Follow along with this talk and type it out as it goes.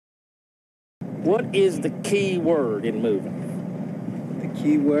What is the key word in moving? The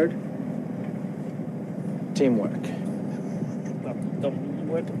key word? Teamwork.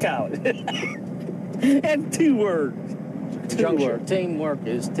 What to call it? And 2 words. Teamwork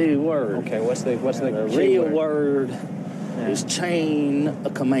is 2 words. Okay, what's the key real word? Is chain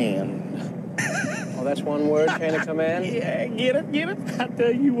of command. Oh, that's 1 word, chain of command? Yeah, get it? I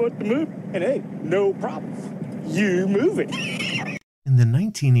tell you what to move, and hey, no problem. You move it. In the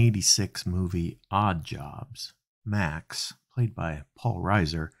 1986 movie Odd Jobs, Max, played by Paul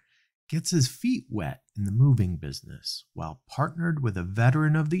Reiser, gets his feet wet in the moving business while partnered with a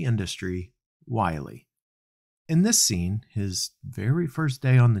veteran of the industry, Wylie. In this scene, his very first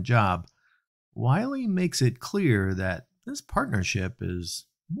day on the job, Wylie makes it clear that this partnership is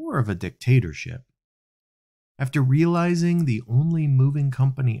more of a dictatorship. After realizing the only moving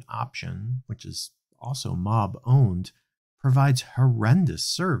company option, which is also mob-owned, provides horrendous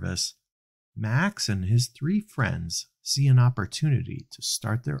service, Max and his 3 friends see an opportunity to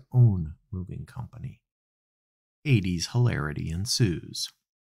start their own moving company. 80s hilarity ensues.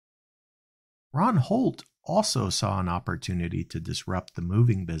 Ron Holt also saw an opportunity to disrupt the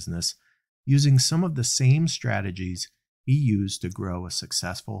moving business using some of the same strategies he used to grow a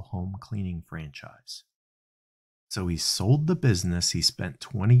successful home cleaning franchise. So he sold the business he spent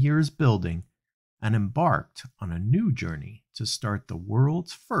 20 years building and embarked on a new journey to start the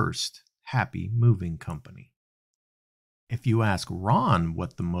world's first happy moving company. If you ask Ron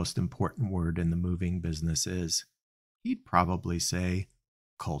what the most important word in the moving business is, he'd probably say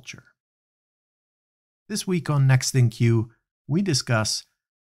culture. This week on Next in Queue, we discuss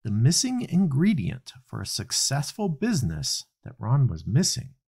the missing ingredient for a successful business that Ron was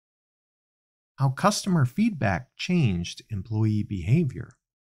missing, how customer feedback changed employee behavior,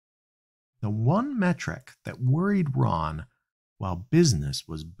 the one metric that worried Ron while business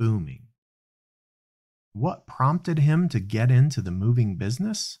was booming, what prompted him to get into the moving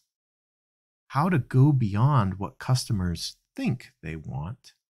business, how to go beyond what customers think they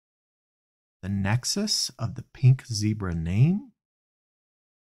want, the nexus of the pink zebra name,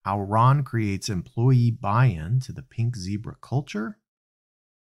 how Ron creates employee buy-in to the pink zebra culture,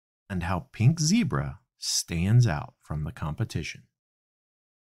 and how pink zebra stands out from the competition.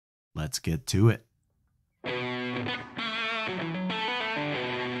 Let's get to it.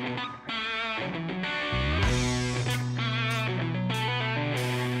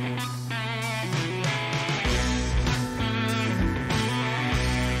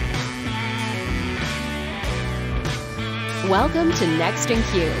 Welcome to Next in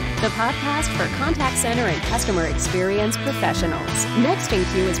Queue, the podcast for contact center and customer experience professionals. Next in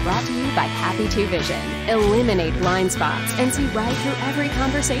Queue is brought to you by Happy 2 Vision. Eliminate blind spots and see right through every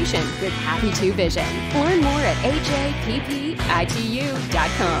conversation with Happy 2 Vision. Learn more at happitu.com.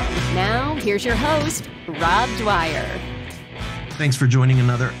 Now, here's your host, Rob Dwyer. Thanks for joining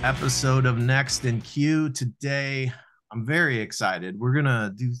another episode of Next in Queue. Today, I'm very excited. We're going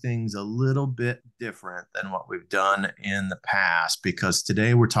to do things a little bit different than what we've done in the past because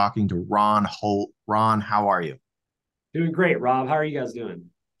today we're talking to Ron Holt. Ron, how are you? Doing great, Rob. How are you guys doing?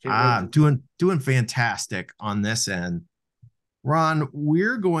 I'm doing fantastic on this end. Ron,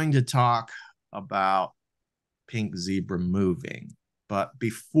 we're going to talk about Pink Zebra moving. But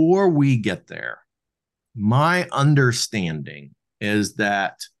before we get there, my understanding is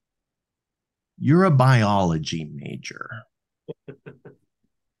that you're a biology major.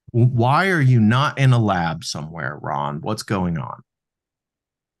 Why are you not in a lab somewhere, Ron? What's going on?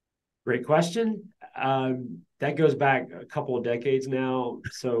 Great question. That goes back a couple of decades now.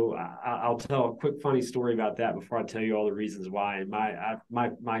 So I'll tell a quick funny story about that before I tell you all the reasons why.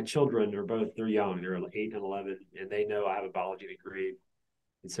 My children are they're young. They're 8 and 11, and they know I have a biology degree.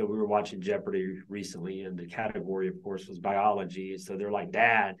 And so we were watching Jeopardy recently, and the category, of course, was biology. So they're like,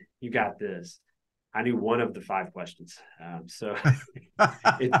 "Dad, you got this." I knew one of the 5 questions.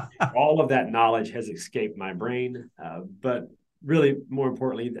 All of that knowledge has escaped my brain. But really, more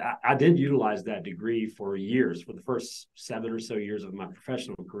importantly, I did utilize that degree for years. For the first 7 or so years of my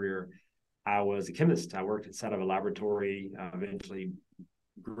professional career, I was a chemist. I worked inside of a laboratory, eventually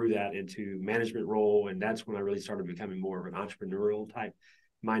grew that into management role. And that's when I really started becoming more of an entrepreneurial type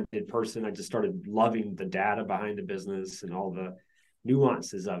minded person. I just started loving the data behind the business and all the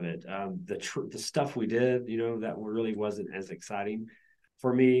nuances of it. The stuff we did, that really wasn't as exciting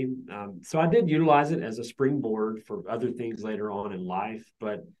for me. So I did utilize it as a springboard for other things later on in life.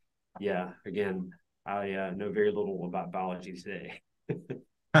 But yeah, again, I know very little about biology today.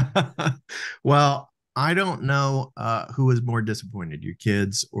 Well, I don't know who was more disappointed, your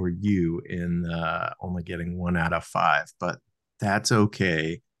kids or you, in only getting 1 out of 5, but that's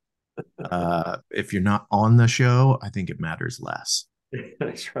okay. If you're not on the show, I think it matters less.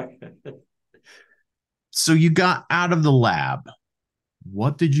 That's right. So you got out of the lab.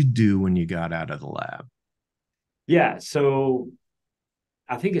 What did you do when you got out of the lab? Yeah. So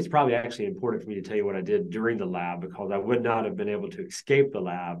I think it's probably actually important for me to tell you what I did during the lab, because I would not have been able to escape the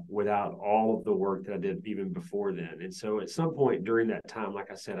lab without all of the work that I did even before then. And so at some point during that time,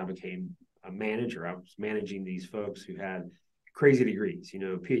 like I said, I became a manager. I was managing these folks who had crazy degrees,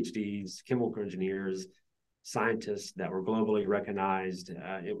 PhDs, chemical engineers, scientists that were globally recognized.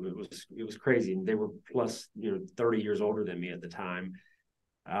 It was crazy. And they were plus, 30 years older than me at the time.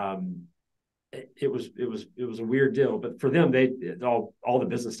 It was a weird deal, but for them, all the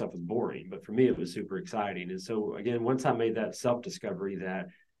business stuff was boring, but for me, it was super exciting. And so again, once I made that self-discovery that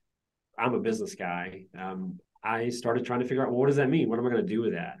I'm a business guy, I started trying to figure out, well, what does that mean? What am I going to do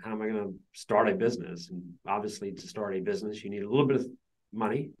with that? How am I going to start a business? And obviously, to start a business, you need a little bit of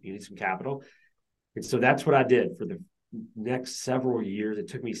money, you need some capital. And so that's what I did for the next several years. It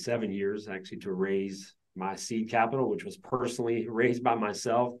took me 7 years actually to raise my seed capital, which was personally raised by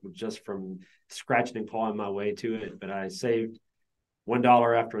myself, just from scratching and clawing my way to it. But I saved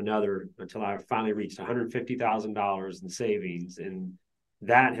 $1 after another until I finally reached $150,000 in savings. And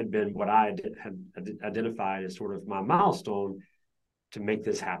that had been what I had identified as sort of my milestone to make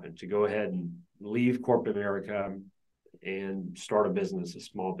this happen, to go ahead and leave corporate America and start a business, a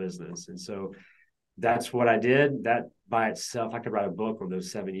small business. And so that's what I did. That by itself, I could write a book on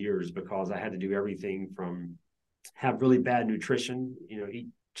those 7 years, because I had to do everything from have really bad nutrition, eat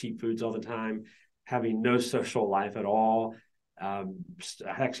cheap foods all the time, having no social life at all. I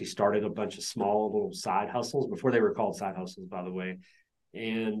actually started a bunch of small little side hustles before they were called side hustles, by the way.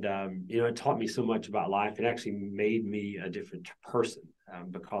 And, it taught me so much about life. It actually made me a different person,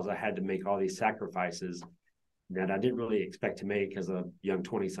 because I had to make all these sacrifices that I didn't really expect to make as a young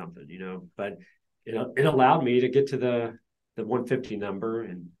 20-something, but it allowed me to get to the 150 number.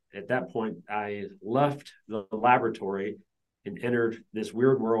 And at that point, I left the laboratory and entered this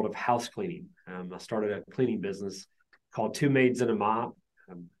weird world of house cleaning. I started a cleaning business called Two Maids and a Mop.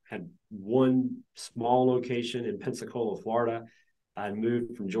 Had one small location in Pensacola, Florida. I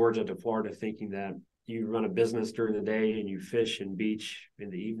moved from Georgia to Florida thinking that you run a business during the day and you fish and beach in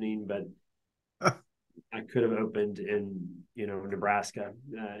the evening, but I could have opened in, Nebraska.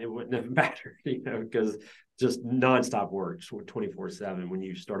 It wouldn't have mattered, because just nonstop work, 24/7 when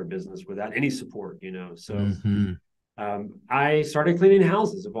you start a business without any support, So I started cleaning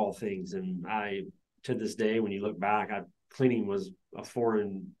houses of all things. And to this day, when you look back, cleaning was a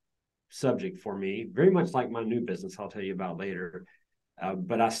foreign subject for me, very much like my new business I'll tell you about later.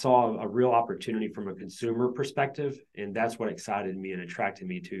 But I saw a real opportunity from a consumer perspective, and that's what excited me and attracted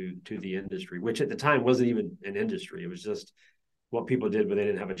me to the industry, which at the time wasn't even an industry. It was just what people did when they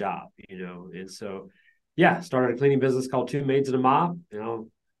didn't have a job, And so, started a cleaning business called Two Maids and a Mop, and I'll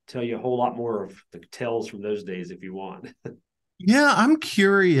tell you a whole lot more of the tales from those days if you want. Yeah, I'm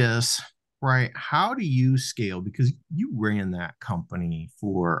curious, right? How do you scale? Because you ran that company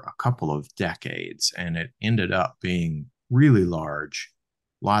for a couple of decades and it ended up being really large,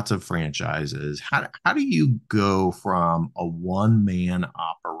 lots of franchises. How do you go from a one-man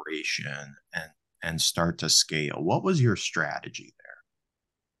operation and start to scale? What was your strategy there?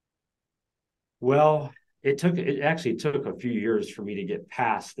 Well, it actually took a few years for me to get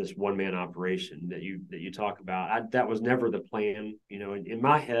past this one-man operation that you talk about. That was never the plan. In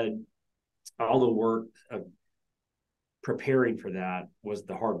my head, all the work of preparing for that was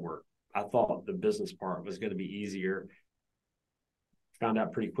the hard work. I thought the business part was going to be easier. Found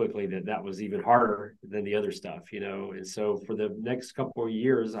out pretty quickly that was even harder than the other stuff, And so for the next couple of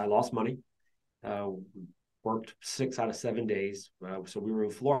years, I lost money. Worked 6 out of 7 days. So we were in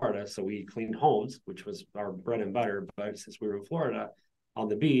Florida, so we cleaned homes, which was our bread and butter. But since we were in Florida on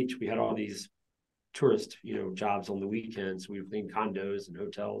the beach, we had all these tourist, jobs on the weekends. We cleaned condos and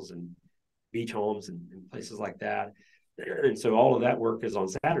hotels and beach homes and places like that. And so all of that work is on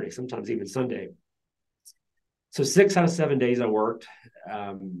Saturday, sometimes even Sunday. So 6 out of 7 days I worked,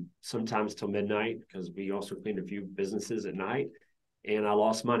 sometimes till midnight, because we also cleaned a few businesses at night. And I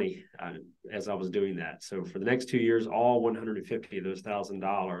lost money as I was doing that. So for the next 2 years, all 150 of those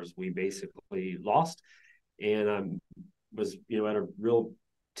 $1,000 we basically lost. And I was, at a real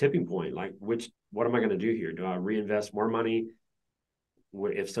tipping point. Like, what am I going to do here? Do I reinvest more money?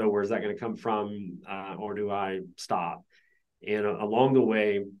 If so, where's that going to come from? Or do I stop? And along the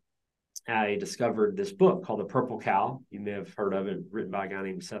way, I discovered this book called The Purple Cow. You may have heard of it, written by a guy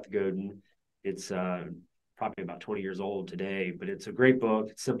named Seth Godin. It's probably about 20 years old today, but it's a great book.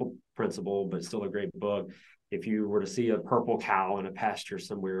 It's simple principle, but still a great book. if you were to see a purple cow in a pasture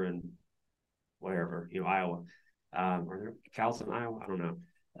somewhere in wherever, Iowa, are there cows in Iowa? I don't know.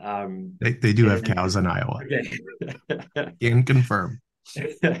 They do have cows in Iowa. Okay. Can confirm.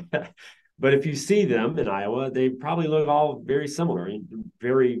 But if you see them in Iowa, they probably look all very similar,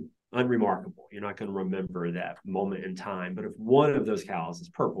 very unremarkable. You're not going to remember that moment in time. But if one of those cows is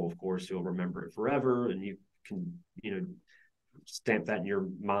purple, of course, you'll remember it forever, and you can, stamp that in your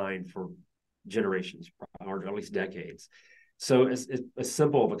mind for generations, or at least decades. So as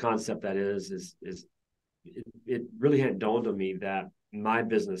simple of a concept that is it really hadn't dawned on me that my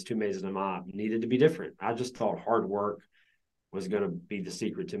business, Two Maids and a Mop, needed to be different. I just thought hard work was going to be the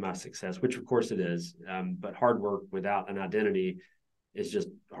secret to my success, which of course it is. But hard work without an identity is just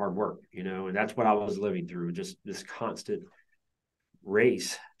hard work, and that's what I was living through, just this constant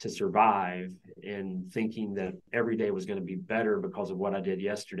race to survive and thinking that every day was going to be better because of what I did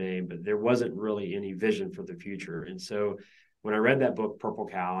yesterday, but there wasn't really any vision for the future. And so when I read that book, Purple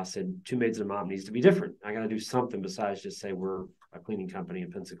Cow, I said, Two Maids and a Mop needs to be different. I got to do something besides just say we're a cleaning company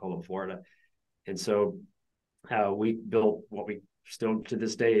in Pensacola, Florida. And so we built what we still to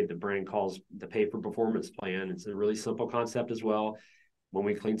this day, the brand calls the Pay for Performance Plan. It's a really simple concept as well. When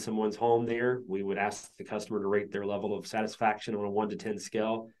we clean someone's home there, we would ask the customer to rate their level of satisfaction on a 1 to 10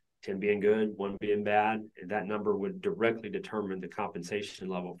 scale, 10 being good, 1 being bad. And that number would directly determine the compensation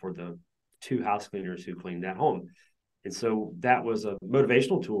level for the 2 house cleaners who cleaned that home. And so that was a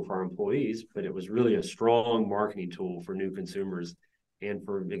motivational tool for our employees, but it was really a strong marketing tool for new consumers and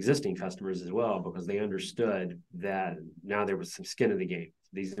for existing customers as well, because they understood that now there was some skin in the game.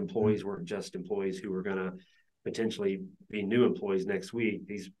 These employees weren't just employees who were going to potentially be new employees next week.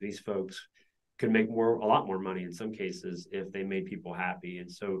 These folks could make a lot more money in some cases if they made people happy.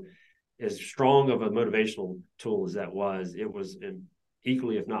 And so as strong of a motivational tool as that was, it was an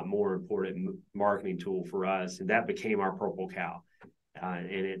equally, if not more important marketing tool for us. And that became our Purple Cow. And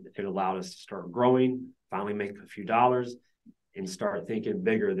it allowed us to start growing, finally make a few dollars, and start thinking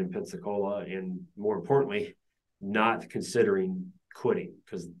bigger than Pensacola. And more importantly, not considering quitting,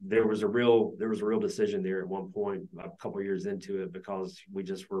 because there was a real decision there at one point, a couple of years into it, because we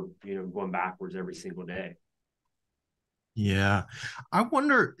just were, going backwards every single day. Yeah. I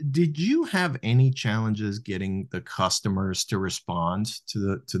wonder, did you have any challenges getting the customers to respond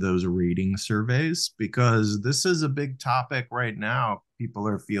to those reading surveys? Because this is a big topic right now. People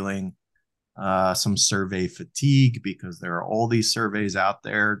are feeling some survey fatigue because there are all these surveys out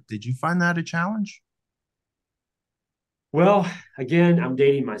there. Did you find that a challenge? Well, again, I'm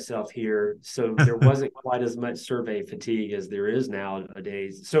dating myself here. So there wasn't quite as much survey fatigue as there is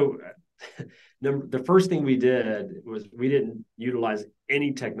nowadays. So the first thing we did was we didn't utilize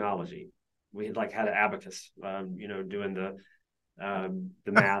any technology. We had had an abacus, doing the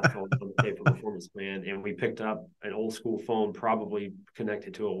math on the Pay for Performance Plan, and we picked up an old school phone, probably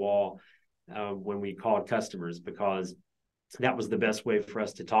connected to a wall, when we called customers, because that was the best way for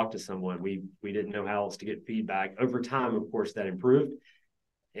us to talk to someone. We didn't know how else to get feedback. Over time, of course, that improved,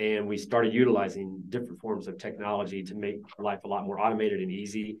 and we started utilizing different forms of technology to make life a lot more automated and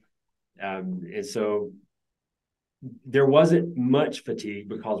easy. And so there wasn't much fatigue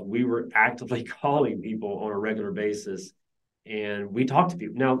because we were actively calling people on a regular basis, and we talked to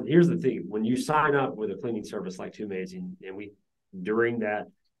people. Now, here's the thing: when you sign up with a cleaning service like Two Maids, and we, during that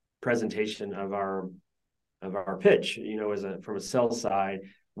presentation of our pitch, from a sales side,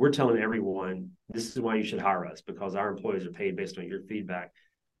 we're telling everyone this is why you should hire us, because our employees are paid based on your feedback.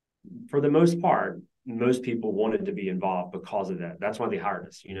 For the most part, most people wanted to be involved because of that. That's why they hired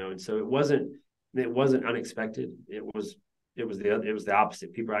us, and so it wasn't unexpected. It was the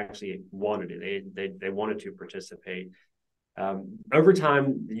opposite. People actually wanted it. They wanted to participate. Over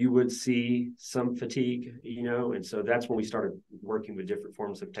time, you would see some fatigue, and so that's when we started working with different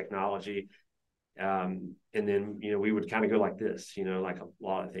forms of technology. And then, we would kind of go like this, like a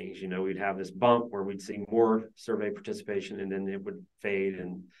lot of things, we'd have this bump where we'd see more survey participation, and then it would fade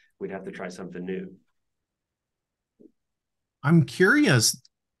and we'd have to try something new. I'm curious,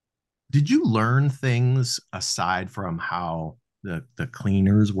 did you learn things aside from how the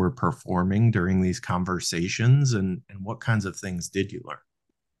cleaners were performing during these conversations, and what kinds of things did you learn?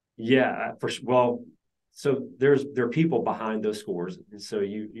 Yeah, well, so there are people behind those scores, and so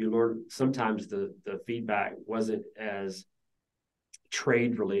you learn sometimes the feedback wasn't as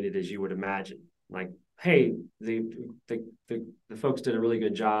trade related as you would imagine. Like, hey, the folks did a really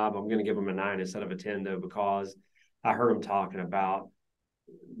good job. I'm going to give them a 9 instead of a 10 though, because I heard them talking about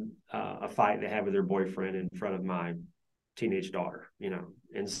a fight they had with their boyfriend in front of my teenage daughter,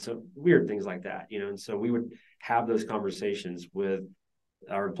 and so weird things like that, and so we would have those conversations with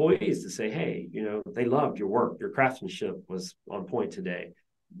our employees to say, hey, they loved your work. Your craftsmanship was on point today.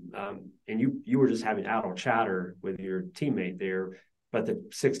 And you were just having idle chatter with your teammate there, but the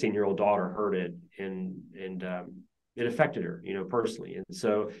 16-year-old daughter heard it, and it affected her, personally. And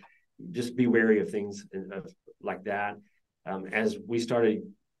so just be wary of things like that. As we started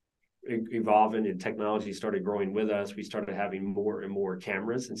evolving and technology started growing with us, we started having more and more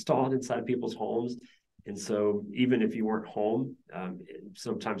cameras installed inside people's homes. And so even if you weren't home,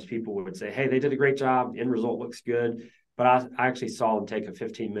 sometimes people would say, hey, they did a great job. End result looks good. But I actually saw them take a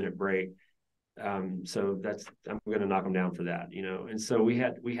 15-minute break. So I'm going to knock them down for that, And so we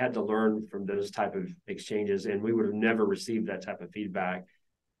had to learn from those type of exchanges, and we would have never received that type of feedback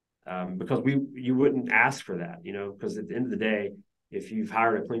because you wouldn't ask for that, because at the end of the day, if you've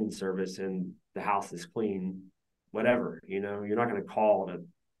hired a cleaning service and the house is clean, whatever, you're not going to call to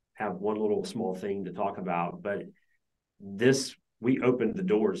have one little small thing to talk about. But we opened the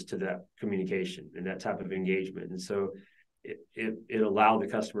doors to that communication and that type of engagement. And so it allowed the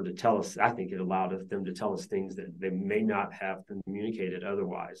customer to tell us, I think it allowed them to tell us things that they may not have communicated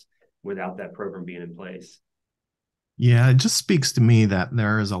otherwise without that program being in place. Yeah, it just speaks to me that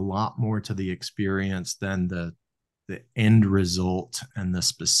there is a lot more to the experience than the end result and the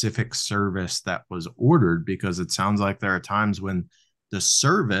specific service that was ordered, because it sounds like there are times when the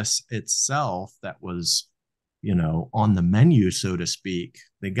service itself that was, on the menu, so to speak,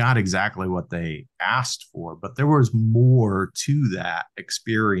 they got exactly what they asked for, but there was more to that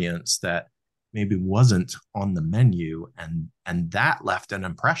experience that maybe wasn't on the menu, and that left an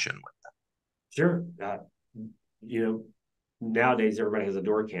impression with them. Sure. Nowadays everybody has a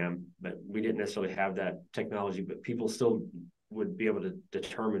door cam, but we didn't necessarily have that technology, but people still would be able to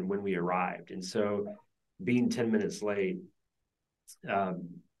determine when we arrived. And so being 10 minutes late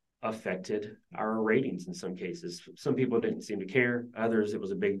affected our ratings in some cases. Some people didn't seem to care. Others, it was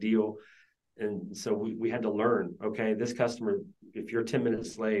a big deal. And so we had to learn, okay, this customer, if you're 10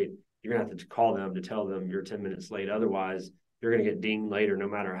 minutes late, you're going to have to call them to tell them you're 10 minutes late. Otherwise, you're going to get dinged later, no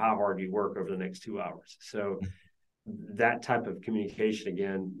matter how hard you work over the next 2 hours. So that type of communication,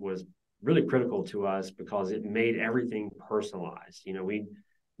 again, was really critical to us because it made everything personalized.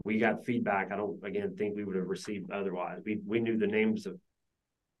 We got feedback I don't, again, think we would have received otherwise. We knew the names of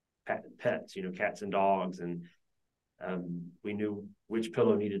pets, cats and dogs, and we knew which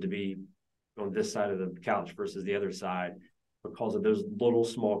pillow needed to be on this side of the couch versus the other side because of those little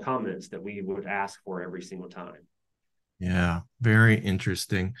small comments that we would ask for every single time. Yeah, very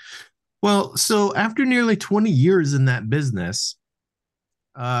interesting. Well, so after nearly 20 years in that business,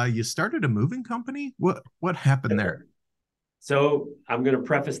 you started a moving company. What happened there? So I'm going to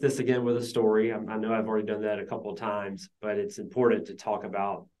preface this again with a story. I know I've already done that a couple of times, but it's important to talk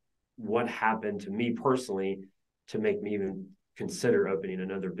about what happened to me personally to make me even consider opening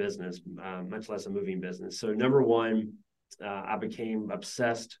another business, much less a moving business. So number one, I became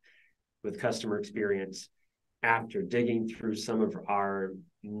obsessed with customer experience after digging through some of our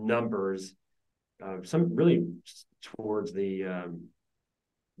numbers, some really towards the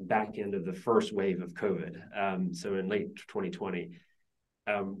back end of the first wave of COVID. So in late 2020,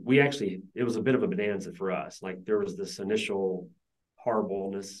 it was a bit of a bonanza for us. Like there was this initial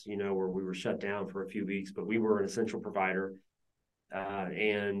horribleness, where we were shut down for a few weeks, but we were an essential provider.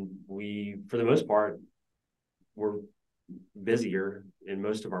 And we, for the most part, were busier in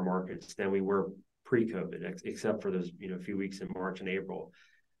most of our markets than we were pre-COVID, except for those, few weeks in March and April.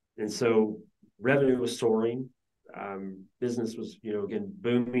 And so revenue was soaring. Business was, again,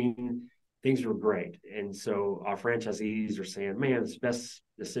 booming. Things were great. And so our franchisees are saying, man, it's the best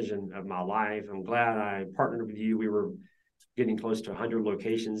decision of my life. I'm glad I partnered with you. We were getting close to 100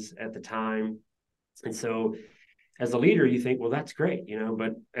 locations at the time. And so as a leader, you think, well, that's great,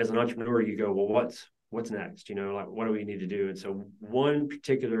 but as an entrepreneur, you go, well, what's next? Like, what do we need to do? And so one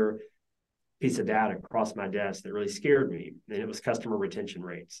particular piece of data crossed my desk that really scared me, and it was customer retention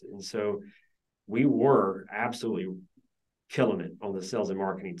rates. And so we were absolutely killing it on the sales and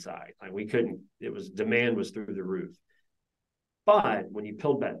marketing side. Like demand was through the roof. But when you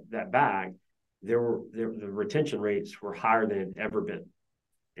peeled that back, the retention rates were higher than it had ever been.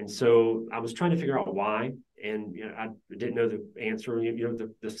 And so I was trying to figure out why. And I didn't know the answer.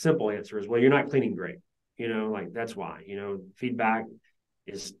 The simple answer is, well, you're not cleaning great. That's why. Feedback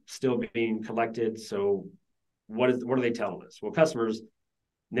is still being collected. So what are they telling us? Well, customers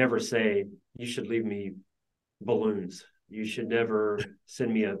never say, you should leave me balloons. You should never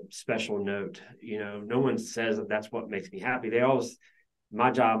send me a special note. No one says that that's what makes me happy. My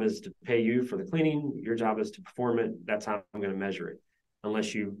job is to pay you for the cleaning. Your job is to perform it. That's how I'm going to measure it,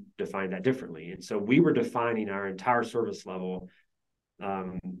 unless you define that differently. And so we were defining our entire service level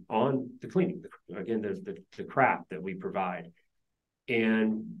on the cleaning, again, the craft that we provide,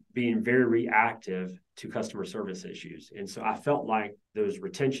 and being very reactive to customer service issues. And so I felt like those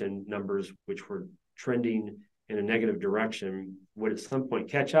retention numbers, which were trending in a negative direction, would at some point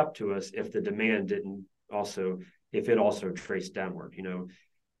catch up to us if the demand didn't also, if it also traced downward, you know.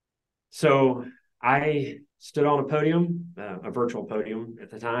 So I stood on a podium, a virtual podium at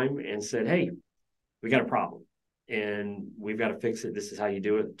the time, and said, hey, we got a problem and we've got to fix it. This is how you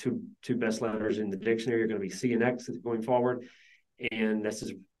do it. Two best letters in the dictionary are going to be C and X going forward. And this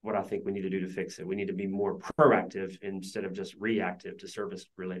is what I think we need to do to fix it. We need to be more proactive instead of just reactive to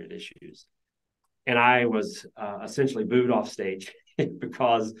service-related issues. And I was essentially booed off stage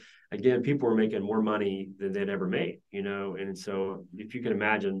because, again, people were making more money than they'd ever made, you know. And so if you can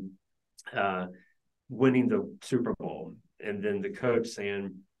imagine winning the Super Bowl and then the coach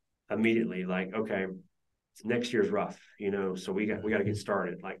saying immediately, like, okay, next year's rough, you know, so we got to get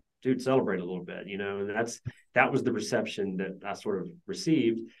started. Like, dude, celebrate a little bit, you know. And that was the reception that I sort of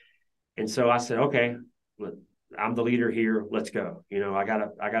received. And so I said, okay, I'm the leader here. Let's go. You know, I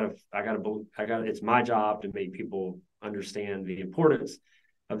gotta, it's my job to make people understand the importance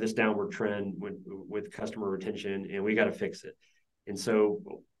of this downward trend with customer retention, and we got to fix it. And so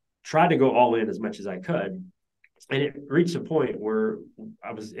tried to go all in as much as I could. And it reached a point where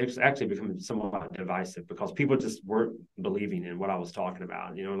I was actually becoming somewhat divisive because people just weren't believing in what I was talking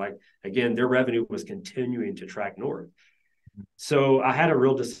about. You know, like, again, their revenue was continuing to track north. So I had a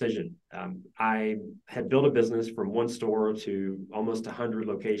real decision. I had built a business from one store to almost 100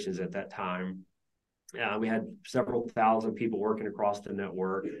 locations at that time. We had several thousand people working across the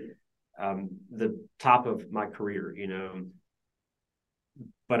network, the top of my career, you know.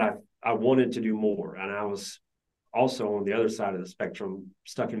 But I wanted to do more. And I was also on the other side of the spectrum,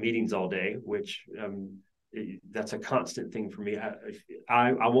 stuck in meetings all day, which that's a constant thing for me.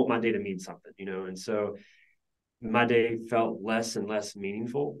 I want my day to mean something, you know. And so my day felt less and less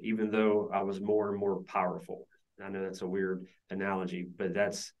meaningful, even though I was more and more powerful. I know that's a weird analogy, but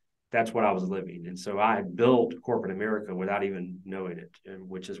that's what I was living. And so I built corporate America without even knowing it,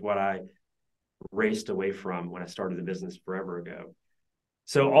 which is what I raced away from when I started the business forever ago.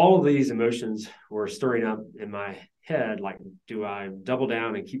 So all of these emotions were stirring up in my head. Like, do I double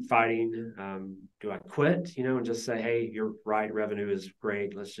down and keep fighting? Do I quit, you know, and just say, hey, you're right, revenue is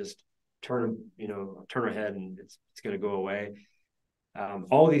great, let's just turn our head and it's going to go away.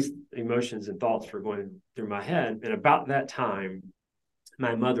 All these emotions and thoughts were going through my head. And about that time,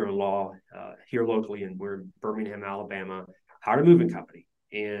 my mother-in-law here locally, and we're in Birmingham, Alabama, hired a moving company.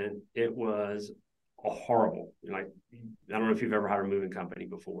 And it was a horrible, like, I don't know if you've ever hired a moving company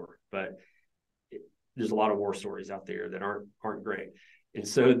before, but there's a lot of war stories out there that aren't great. And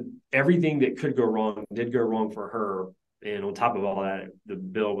so everything that could go wrong did go wrong for her. And on top of all that, the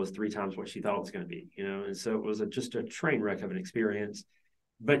bill was 3 times what she thought it was going to be, you know. And so it was just a train wreck of an experience.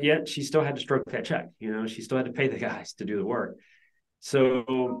 But yet she still had to stroke that check, you know. She still had to pay the guys to do the work.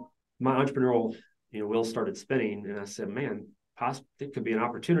 So my entrepreneurial, you know, wheel started spinning, and I said, man, it could be an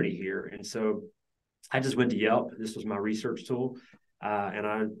opportunity here. And so I just went to Yelp. This was my research tool. And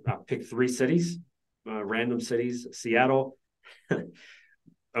I picked 3 cities, random cities: Seattle,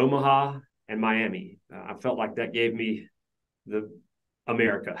 Omaha, and Miami. I felt like that gave me the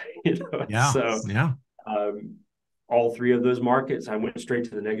America, you know. Yeah. So yeah. All 3 of those markets, I went straight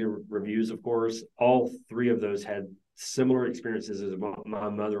to the negative reviews, of course. All 3 of those had similar experiences as my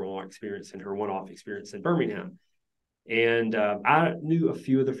mother-in-law experience and her one-off experience in Birmingham. And I knew a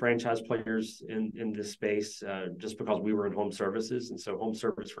few of the franchise players in this space just because we were in home services. And so home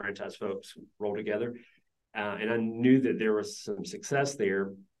service franchise folks roll together. And I knew that there was some success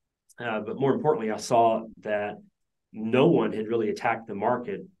there. But more importantly, I saw that no one had really attacked the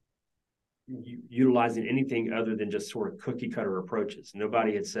market utilizing anything other than just sort of cookie cutter approaches.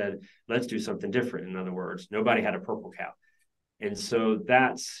 Nobody had said, let's do something different. In other words, nobody had a purple cow. And so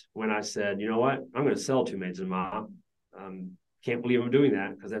that's when I said, you know what, I'm going to sell Two Maids and a Mop. Can't believe I'm doing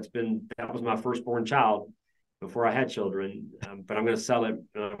that because that was my firstborn child before I had children. But I'm going to sell it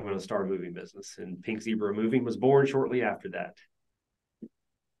and I'm going to start a moving business. And Pink Zebra Moving was born shortly after that.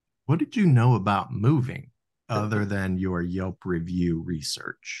 What did you know about moving other than your Yelp review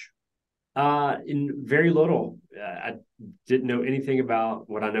research? In very little. I didn't know anything about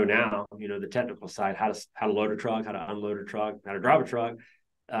what I know now, you know, the technical side, how to load a truck, how to unload a truck, how to drive a truck.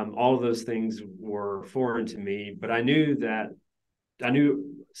 All of those things were foreign to me, but I knew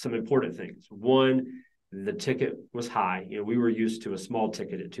some important things. One, the ticket was high. You know, we were used to a small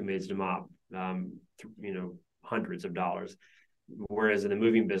ticket at Two Maids to Mop, you know, hundreds of dollars. Whereas in the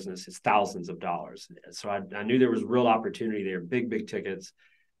moving business, it's thousands of dollars. So I knew there was real opportunity there, big tickets.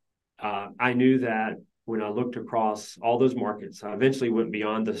 I knew that when I looked across all those markets, I eventually went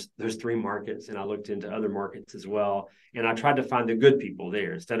beyond those 3 markets, and I looked into other markets as well. And I tried to find the good people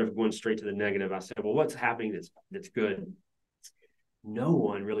there instead of going straight to the negative. I said, well, what's happening that's good? No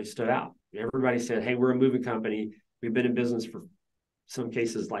one really stood out. Everybody said, hey, we're a moving company. We've been in business for some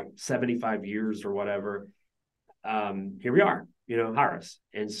cases like 75 years or whatever. Here we are, hire us.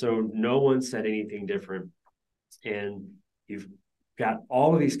 And so no one said anything different. And you've got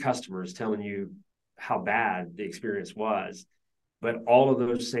all of these customers telling you how bad the experience was, but all of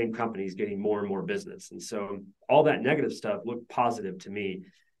those same companies getting more and more business. And so all that negative stuff looked positive to me.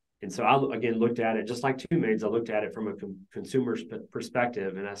 And so I, again, looked at it just like Two Maids. I looked at it from a consumer's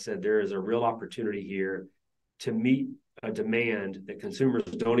perspective, and I said, there is a real opportunity here to meet a demand that consumers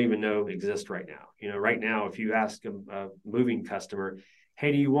don't even know exists right now. Right now, if you ask a moving customer,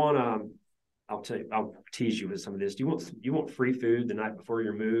 hey, do you want I'll tease you with some of this. Do you want free food the night before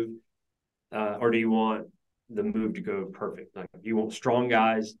your move? Or do you want the move to go perfect? Like, you want strong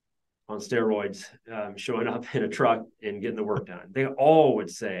guys on steroids showing up in a truck and getting the work done? They all would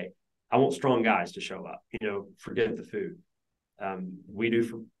say, I want strong guys to show up, forget the food. We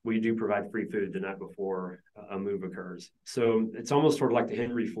do provide free food the night before a move occurs. So it's almost sort of like the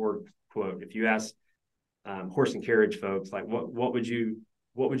Henry Ford quote. If you ask horse and carriage folks, like, what would you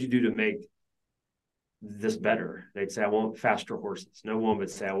do to make this better? They'd say, I want faster horses. No one would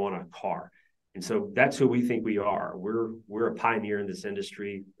say, I want a car. And so that's who we think we are. We're a pioneer in this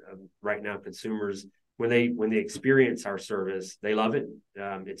industry. Right now, consumers, when they experience our service, they love it.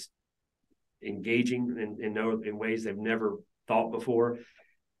 It's engaging in ways they've never thought before.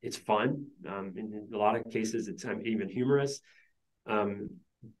 It's fun. In a lot of cases, it's even humorous.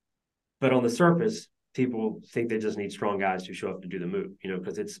 But on the surface, people think they just need strong guys to show up to do the move,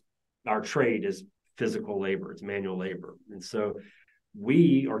 because our trade is physical labor, it's manual labor. And so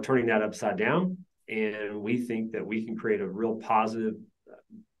we are turning that upside down, and we think that we can create a real positive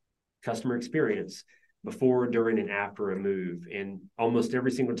customer experience before, during, and after a move. And almost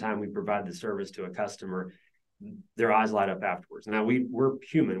every single time we provide the service to a customer, their eyes light up afterwards. Now, we're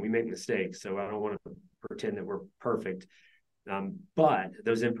human, we make mistakes, so I don't want to pretend that we're perfect. But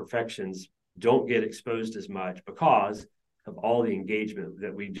those imperfections don't get exposed as much because of all the engagement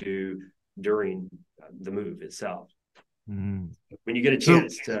that we do during the move itself. When you get a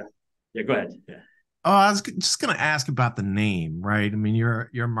chance to, go ahead. Yeah. Oh, I was just going to ask about the name, right? I mean, you're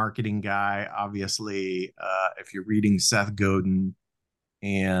a marketing guy, obviously. If you're reading Seth Godin,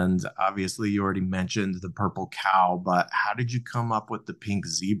 and obviously you already mentioned the purple cow, but how did you come up with the pink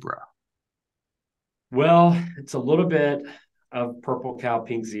zebra? Well, it's a little bit of purple cow,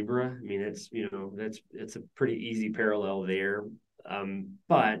 pink zebra. I mean, it's a pretty easy parallel there.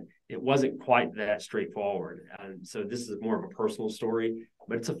 But it wasn't quite that straightforward. So this is more of a personal story,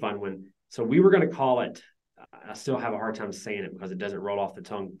 but it's a fun one. So we were going to call it, I still have a hard time saying it because it doesn't roll off the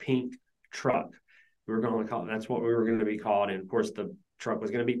tongue, Pink Truck. We were going to call it, that's what we were going to be called. And of course, the truck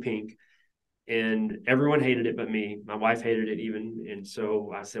was going to be pink. And everyone hated it but me. My wife hated it even. And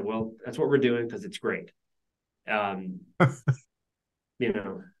so I said, well, that's what we're doing because it's great. I'm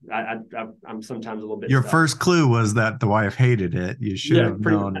sometimes a little bit. Your first clue was that the wife hated it. You should have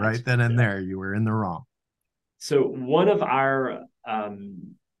known right then and there you were in the wrong. So one of our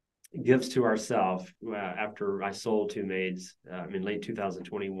gifts to ourselves after I sold Two Maids in late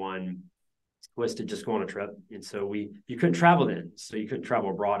 2021 was to just go on a trip. And so you couldn't travel then. So you couldn't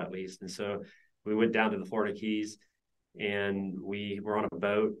travel abroad at least. And so we went down to the Florida Keys and we were on a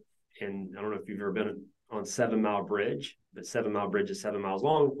boat. And I don't know if you've ever been on 7 Mile Bridge, but 7 Mile Bridge is 7 miles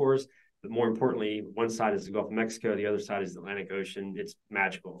long, of course. But more importantly, one side is the Gulf of Mexico, the other side is the Atlantic Ocean. It's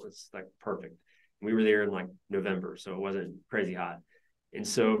magical. It's like perfect. We were there in like November, so it wasn't crazy hot. And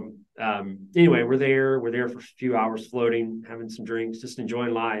so anyway, we're there for a few hours floating, having some drinks, just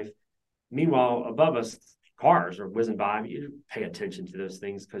enjoying life. Meanwhile, above us, cars are whizzing by. You pay attention to those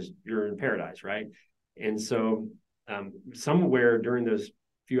things because you're in paradise, right? And so somewhere during those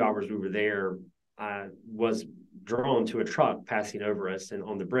few hours we were there, I was drawn to a truck passing over us and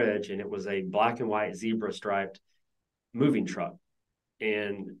on the bridge, and it was a black and white zebra striped moving truck.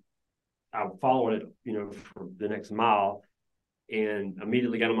 And I followed it, for the next mile, and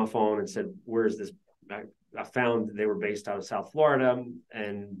immediately got on my phone and said, where's this? I found they were based out of South Florida,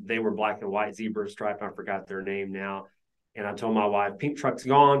 and they were black and white zebra striped. I forgot their name now. And I told my wife, pink truck's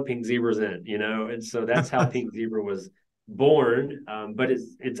gone, pink zebra's in, and so that's how Pink Zebra was born. But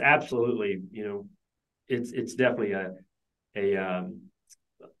it's absolutely, it's definitely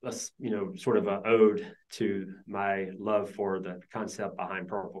sort of an ode to my love for the concept behind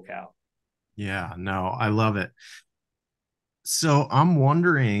Purple Cow. Yeah, no, I love it. So I'm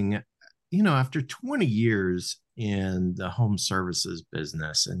wondering, after 20 years in the home services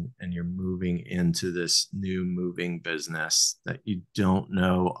business and you're moving into this new moving business that you don't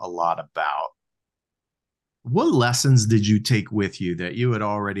know a lot about, what lessons did you take with you that you had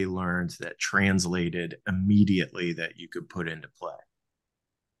already learned that translated immediately that you could put into play?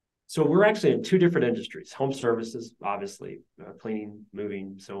 So we're actually in two different industries: home services, obviously, cleaning,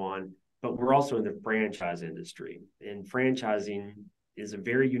 moving, so on. But we're also in the franchise industry. And franchising is a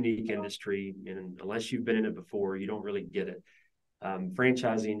very unique industry. And unless you've been in it before, you don't really get it.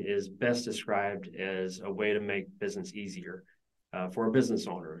 Franchising is best described as a way to make business easier for a business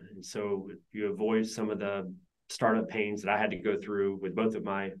owner. And so you avoid some of the startup pains that I had to go through with both of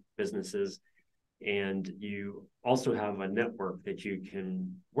my businesses. And you also have a network that you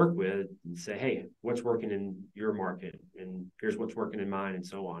can work with and say, hey, what's working in your market? And here's what's working in mine, and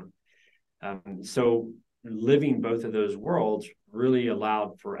so on. So living both of those worlds really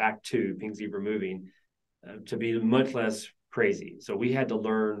allowed for Act Two, Pink Zebra Moving, to be much less crazy. So we had to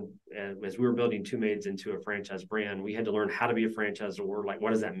learn, as we were building Two Maids into a franchise brand, we had to learn how to be a franchisor. Like,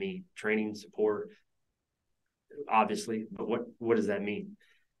 what does that mean? Training, support, obviously, but what does that mean?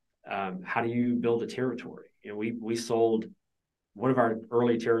 How do you build a territory? We sold, one of our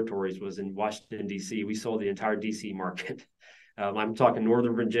early territories was in Washington, D.C. We sold the entire D.C. market. I'm talking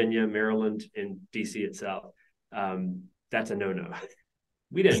Northern Virginia, Maryland, and DC itself. That's a no-no.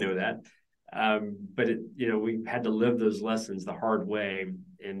 We didn't know that. But we had to live those lessons the hard way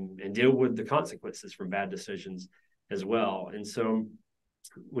and deal with the consequences from bad decisions as well. And so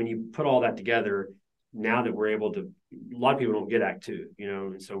when you put all that together, now that we're able to, a lot of people don't get Act Two,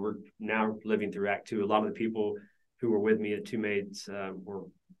 and so we're now living through Act Two. A lot of the people who were with me at Two Maids were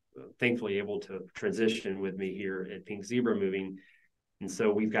thankfully able to transition with me here at Pink Zebra Moving. And so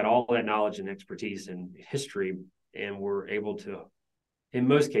we've got all that knowledge and expertise and history, and we're able to, in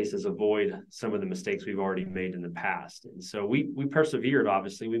most cases, avoid some of the mistakes we've already made in the past. And so we persevered.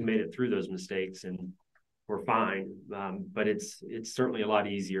 Obviously, we made it through those mistakes, and we're fine. But it's certainly a lot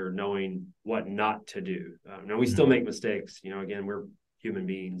easier knowing what not to do. Now we still make mistakes. Again, we're human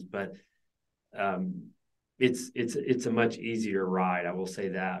beings, but it's a much easier ride. I will say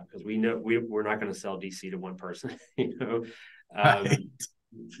that, because we know we're not going to sell DC to one person. Right.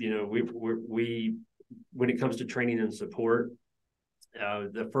 We when it comes to training and support,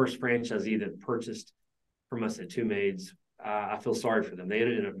 the first franchisee that purchased from us at Two Maids, I feel sorry for them. They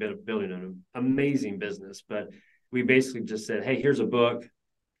ended up building an amazing business, but we basically just said, hey, here's a book,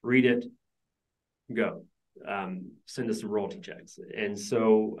 read it, go. Send us some royalty checks. And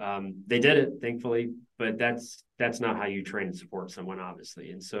so they did it, thankfully, but that's not how you train and support someone,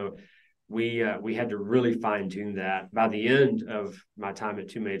 obviously. And so we had to really fine tune that. By the end of my time at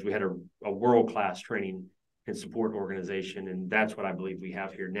Two Maids, we had a world-class training and support organization, and that's what I believe we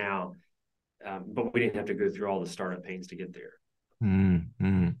have here now. But we didn't have to go through all the startup pains to get there.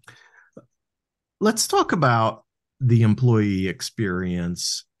 Mm-hmm. Let's talk about the employee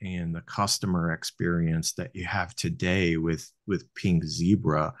experience and the customer experience that you have today with Pink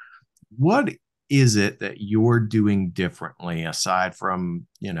Zebra. What is it that you're doing differently aside from,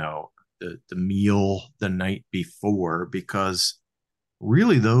 the meal the night before? Because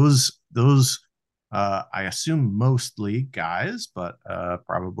really those I assume mostly guys, but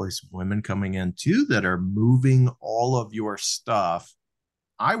probably some women coming in too that are moving all of your stuff.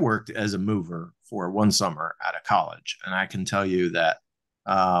 I worked as a mover for one summer at a college, and I can tell you that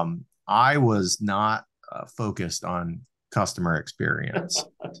I was not focused on customer experience.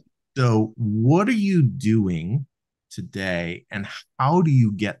 So what are you doing today, and how do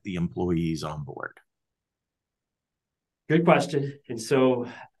you get the employees on board? Good question. And so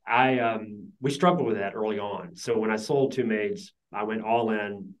we struggled with that early on. So when I sold Two Maids, I went all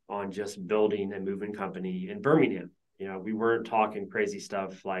in on just building a moving company in Birmingham. We weren't talking crazy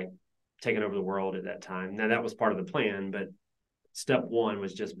stuff like taking over the world at that time. Now, that was part of the plan, but step one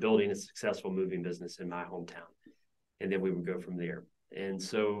was just building a successful moving business in my hometown. And then we would go from there. And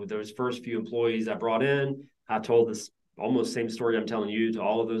so those first few employees I brought in, I told this almost same story I'm telling you to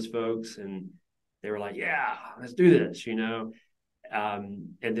all of those folks. And they were like, yeah, let's do this,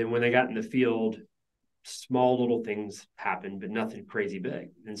 And then when they got in the field, small little things happened, but nothing crazy big.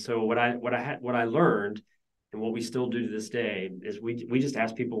 And so what I learned, and what we still do to this day, is we just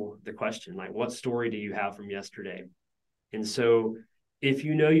ask people the question, like, what story do you have from yesterday? And so if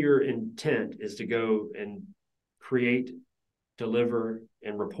your intent is to go and create, deliver,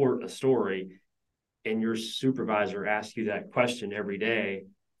 and report a story, and your supervisor asks you that question every day,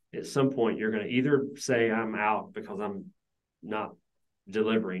 at some point you're going to either say I'm out because I'm not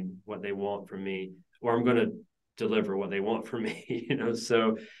delivering what they want from me, or I'm going to deliver what they want from me.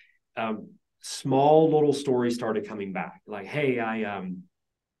 So small little stories started coming back, like, hey, I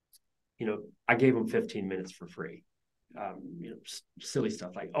gave them 15 minutes for free. Silly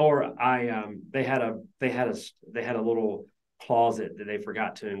stuff like, or they had a little closet that they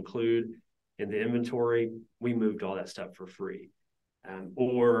forgot to include in the inventory. We moved all that stuff for free.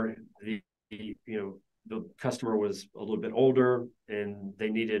 Or the customer was a little bit older and they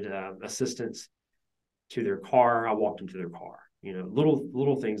needed assistance to their car. I walked them to their car.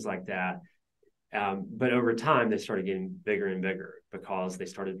 Little things like that. But over time, they started getting bigger and bigger because they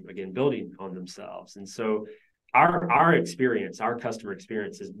started, again, building on themselves. And so our customer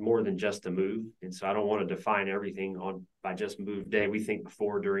experience is more than just a move. And so I don't want to define everything by just move day. We think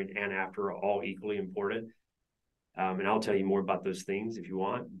before, during, and after are all equally important. And I'll tell you more about those things if you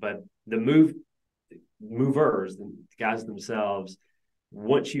want. But the movers, the guys themselves,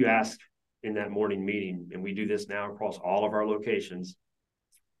 once you ask in that morning meeting, and we do this now across all of our locations,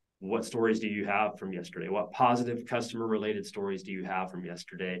 what stories do you have from yesterday? What positive customer related stories do you have from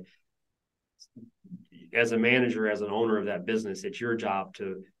yesterday? As a manager, as an owner of that business, it's your job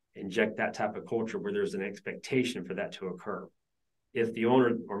to inject that type of culture where there's an expectation for that to occur. If the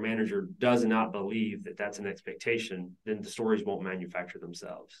owner or manager does not believe that that's an expectation, then the stories won't manufacture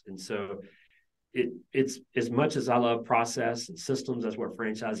themselves. And so it's as much as I love process and systems, that's what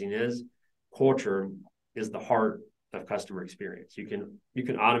franchising is. Culture is the heart of customer experience. You can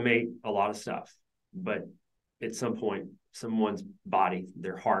automate a lot of stuff, but at some point, someone's body,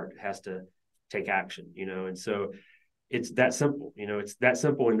 their heart has to take action, and so it's that simple, it's that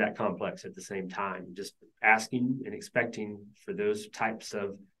simple and that complex at the same time, just asking and expecting for those types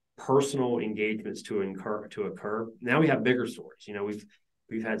of personal engagements to occur. Now we have bigger stories.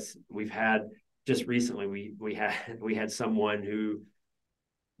 We've had just recently, we had someone who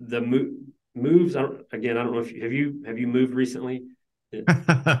moves. I don't know if have you moved recently?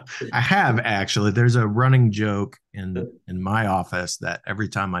 I have, actually. There's a running joke in my office that every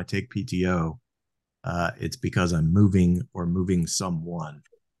time I take PTO, it's because I'm moving or moving someone.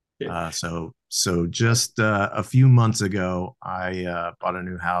 So just a few months ago, I bought a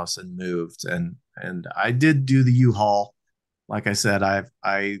new house and moved, and I did do the U-Haul. Like I said,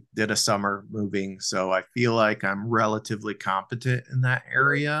 I did a summer moving, so I feel like I'm relatively competent in that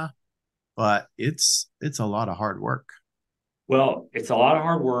area, but it's a lot of hard work. Well, it's a lot of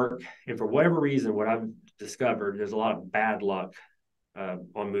hard work. And for whatever reason, what I've discovered, there's a lot of bad luck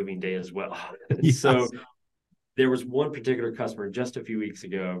on moving day as well. Yes. So there was one particular customer just a few weeks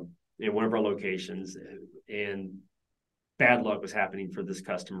ago in one of our locations, and bad luck was happening for this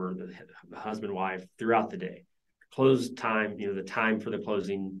customer, the husband, wife, throughout the day. Close time, the time for the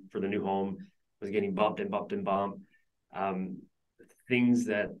closing for the new home was getting bumped and bumped and bumped. Things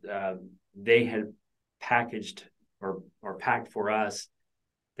that they had packaged or packed for us,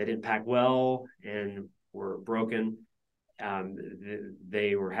 they didn't pack well and were broken.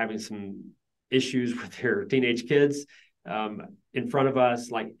 They were having some issues with their teenage kids in front of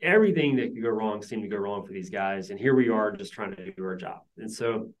us. Like, everything that could go wrong seemed to go wrong for these guys. And here we are just trying to do our job. And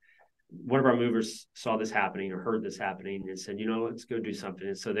so one of our movers saw this happening or heard this happening and said, let's go do something.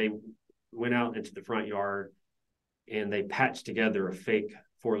 And so they went out into the front yard and they patched together a fake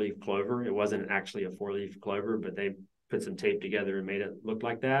 4-leaf clover. It wasn't actually a 4-leaf clover, but they put some tape together and made it look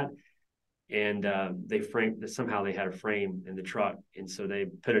like that. And somehow they had a frame in the truck. And so they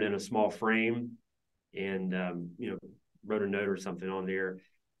put it in a small frame and, wrote a note or something on there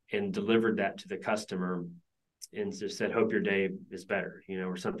and delivered that to the customer and just said, hope your day is better,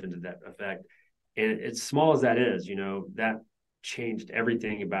 or something to that effect. And as small as that is, that changed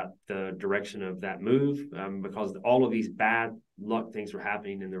everything about the direction of that move, because all of these bad luck things were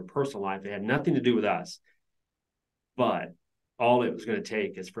happening in their personal life. They had nothing to do with us, but all it was going to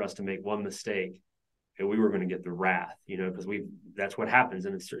take is for us to make one mistake and we were going to get the wrath, because that's what happens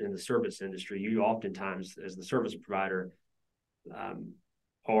in the service industry. You oftentimes, as the service provider,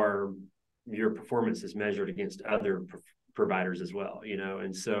 or your performance is measured against other providers as well,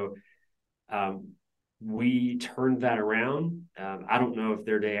 and so we turned that around. I don't know if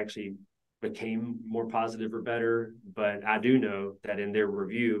their day actually became more positive or better, but I do know that in their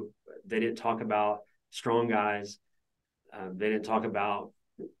review, they didn't talk about strong guys. They didn't talk about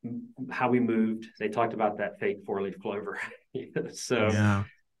how we moved. They talked about that fake 4-leaf clover. So yeah.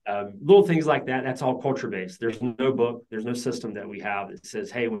 Little things like that, that's all culture-based. There's no book, there's no system that we have that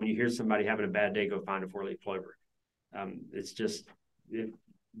says, hey, when you hear somebody having a bad day, go find a 4-leaf clover. It's just,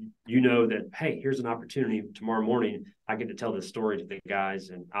 you know that, hey, here's an opportunity tomorrow morning. I get to tell this story to the guys,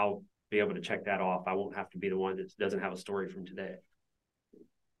 and I'll be able to check that off. I won't have to be the one that doesn't have a story from today.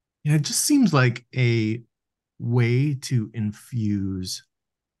 Yeah, it just seems like a way to infuse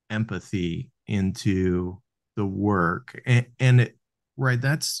empathy into the work. And it, right,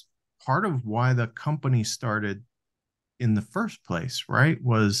 that's part of why the company started in the first place, right?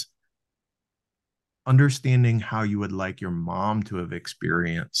 Was understanding how you would like your mom to have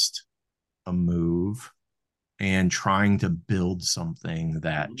experienced a move and trying to build something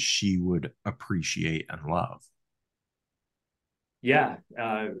that she would appreciate and love. Yeah,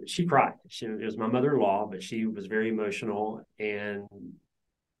 she cried. It was my mother-in-law, but she was very emotional. And,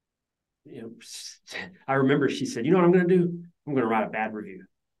 you know, I remember she said, you know what I'm going to do? I'm going to write a bad review.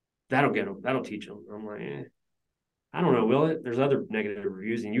 That'll get them. That'll teach them. I'm like, I don't know, will it? There's other negative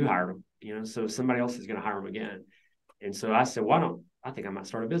reviews and you hired them, you know, so somebody else is going to hire them again. And so I said, I think I might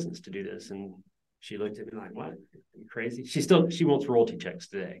start a business to do this. And she looked at me like, what? Are you crazy? She wants royalty checks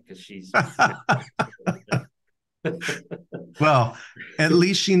today because she's. Well, at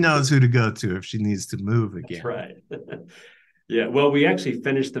least she knows who to go to if she needs to move again. That's right. Yeah. Well, we actually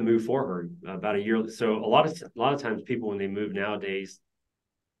finished the move for her about a year. So a lot of times people, when they move nowadays,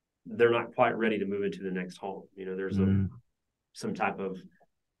 they're not quite ready to move into the next home. You know, there's some type of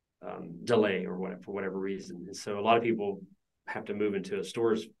delay or whatever, for whatever reason. And so a lot of people have to move into a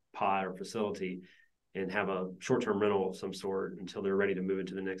storage pod or facility and have a short-term rental of some sort until they're ready to move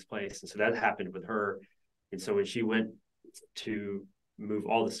into the next place. And so that happened with her. And so when she went to move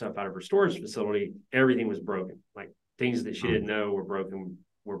all the stuff out of her storage facility, everything was broken. Like things that she didn't know were broken,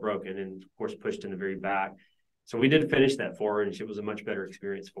 and of course pushed in the very back. So we did finish that for her, and it was a much better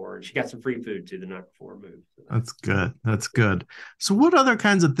experience for her. And she got some free food too the night before we moved. That's good. That's good. So what other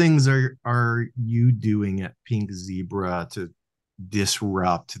kinds of things are you doing at Pink Zebra to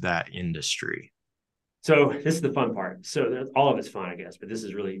disrupt that industry? So this is the fun part. So all of it's fun, I guess, but this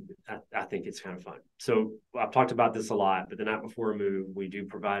is really, I think it's kind of fun. So I've talked about this a lot, but the night before a move, we do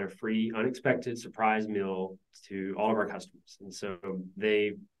provide a free, unexpected surprise meal to all of our customers. And so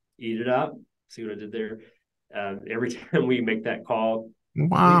they eat it up. See what I did there? Every time we make that call,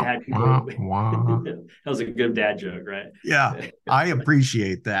 wow. That was a good dad joke, right? Yeah, I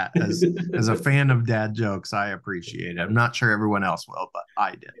appreciate that. As a fan of dad jokes, I appreciate it. I'm not sure everyone else will, but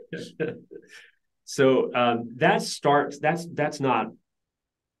I did. So that's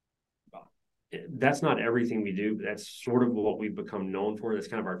not everything we do, but that's sort of what we've become known for. That's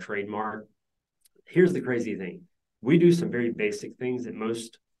kind of our trademark. Here's the crazy thing. We do some very basic things that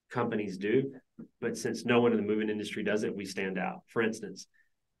most companies do, but since no one in the moving industry does it, we stand out. For instance,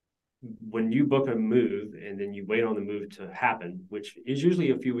 when you book a move and then you wait on the move to happen, which is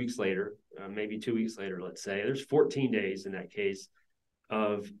usually a few weeks later, maybe 2 weeks later, let's say, there's 14 days in that case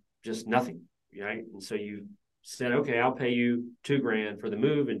of just nothing. Right. And so you said, okay, I'll pay you $2,000 for the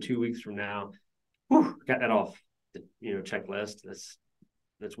move. And 2 weeks from now, got that off the checklist.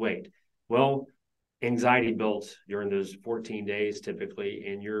 Let's wait. Well, anxiety built during those 14 days typically,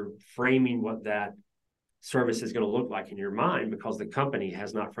 and you're framing what that service is going to look like in your mind because the company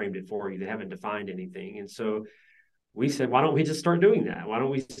has not framed it for you. They haven't defined anything. And so we said, why don't we just start doing that? Why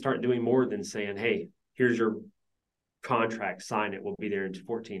don't we start doing more than saying, hey, here's your contract, sign it. We'll be there in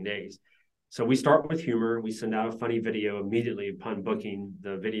 14 days. So we start with humor. We send out a funny video immediately upon booking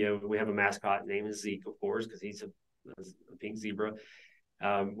the video. We have a mascot named Zeke, of course, because he's a pink zebra.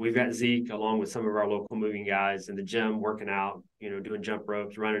 We've got Zeke along with some of our local moving guys in the gym working out, doing jump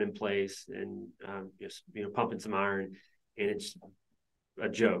ropes, running in place, and just pumping some iron. And it's a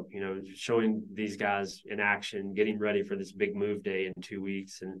joke, showing these guys in action, getting ready for this big move day in 2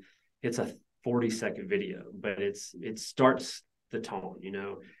 weeks. And it's a 40-second video, but it starts the tone,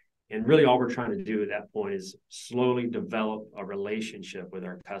 And really all we're trying to do at that point is slowly develop a relationship with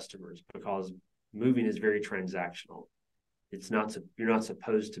our customers, because moving is very transactional. You're not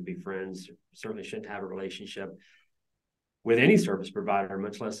supposed to be friends. You certainly shouldn't have a relationship with any service provider,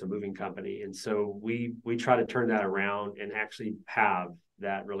 much less a moving company. And so we try to turn that around and actually have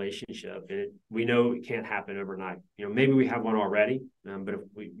that relationship. And we know it can't happen overnight. Maybe we have one already, but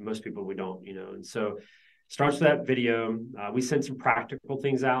most people we don't. And so starts with that video. We send some practical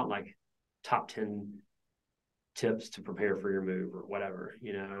things out, like top 10 tips to prepare for your move or whatever,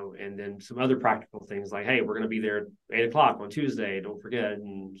 and then some other practical things like, hey, we're going to be there at 8:00 on Tuesday, don't forget,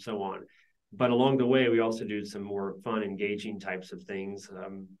 and so on. But along the way, we also do some more fun, engaging types of things,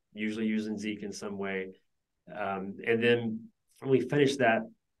 usually using Zeke in some way. And then we finish that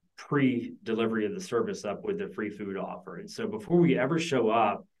pre-delivery of the service up with the free food offer. And so before we ever show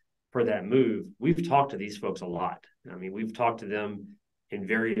up for that move, we've talked to these folks a lot. I mean, we've talked to them in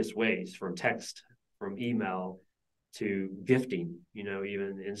various ways, from text, from email to gifting,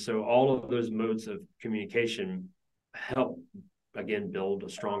 even. And so all of those modes of communication help, again, build a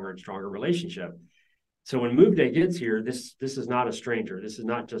stronger and stronger relationship. So when move day gets here, this is not a stranger. This is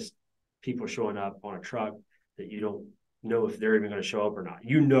not just people showing up on a truck that you don't know if they're even going to show up or not.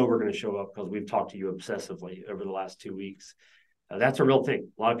 We're going to show up because we've talked to you obsessively over the last 2 weeks. That's a real thing.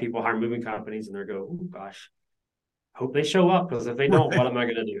 A lot of people hire moving companies and they go, oh gosh, hope they show up, because if they don't, what am I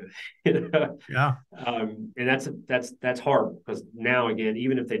going to do? Yeah. And that's hard, because now, again,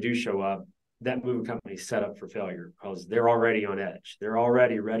 even if they do show up, that moving company is set up for failure because they're already on edge. They're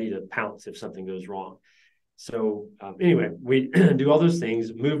already ready to pounce if something goes wrong. So anyway, we do all those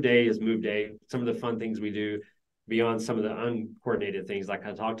things. Move day is move day. Some of the fun things we do beyond some of the uncoordinated things like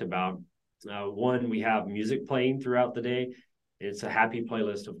I talked about. One, we have music playing throughout the day. It's a happy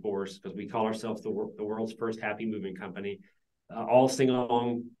playlist, of course, because we call ourselves the world's first happy moving company. All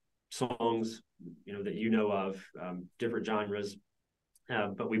sing-along songs, that you know of, different genres.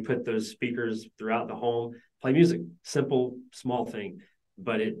 But we put those speakers throughout the home, play music, simple, small thing.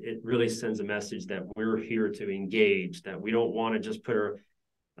 But it really sends a message that we're here to engage, that we don't want to just put our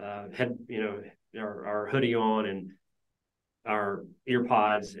our hoodie on and our ear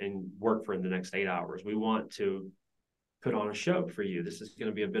pods and work for the next 8 hours. We want to put on a show for you. This is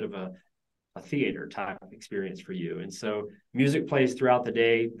going to be a bit of a theater type experience for you. And so music plays throughout the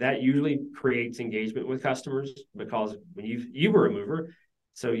day. That usually creates engagement with customers, because when you were a mover,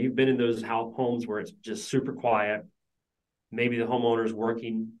 so you've been in those homes where it's just super quiet. Maybe the homeowner's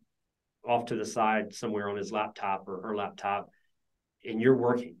working off to the side somewhere on his laptop or her laptop, and you're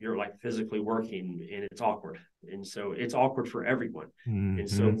working, you're like physically working, and it's awkward. And so it's awkward for everyone. Mm-hmm. And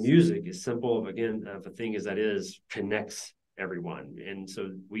so music, as simple of a thing as that is, connects everyone. And so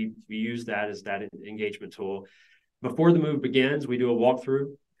we use that as that engagement tool. Before the move begins, we do a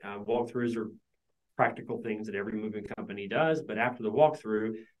walkthrough. Walkthroughs are practical things that every moving company does. But after the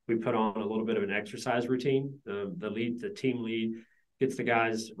walkthrough, we put on a little bit of an exercise routine. The team lead gets the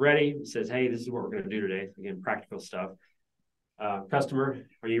guys ready, says, hey, this is what we're going to do today. Again, practical stuff. Customer,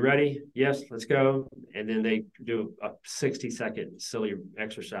 are you ready? Yes, let's go. And then they do a 60-second silly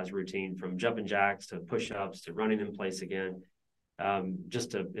exercise routine, from jumping jacks to push-ups to running in place again.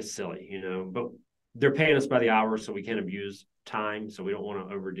 It's silly, but they're paying us by the hour, so we can't abuse time. So we don't want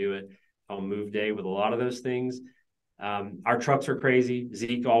to overdo it on move day with a lot of those things. Our trucks are crazy.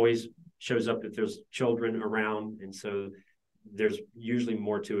 Zeke always shows up if there's children around. And so there's usually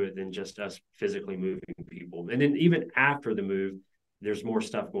more to it than just us physically moving people. And then even after the move, there's more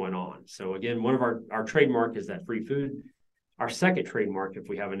stuff going on. So again, one of our trademark is that free food. Our second trademark, if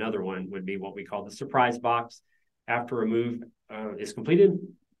we have another one, would be what we call the surprise box. After a move is completed,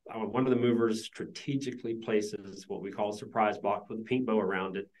 one of the movers strategically places what we call a surprise box with a pink bow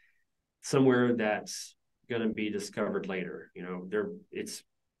around it, somewhere that's going to be discovered later. It's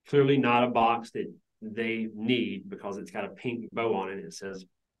clearly not a box that they need, because it's got a pink bow on it. It says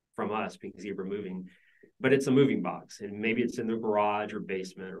from us, Pink Zebra Moving, but it's a moving box, and maybe it's in their garage or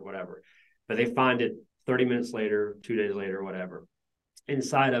basement or whatever, but they find it 30 minutes later, 2 days later, whatever.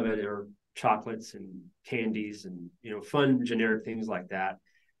 Inside of it are chocolates and candies and, fun generic things like that.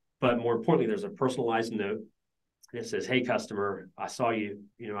 But more importantly, there's a personalized note. It says, hey, customer, I saw you,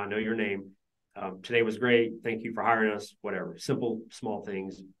 I know your name. Today was great. Thank you for hiring us, whatever. Simple, small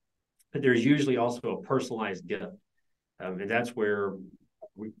things. But there's usually also a personalized gift. And that's where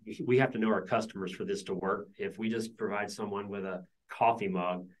we have to know our customers for this to work. If we just provide someone with a coffee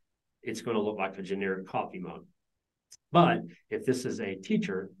mug, it's going to look like a generic coffee mug. But if this is a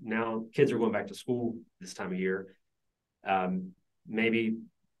teacher, now kids are going back to school this time of year. Maybe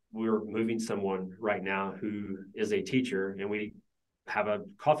we're moving someone right now who is a teacher, and we have a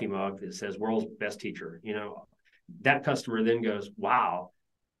coffee mug that says world's best teacher. That customer then goes, wow,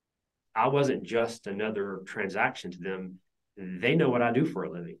 I wasn't just another transaction to them. They know what I do for a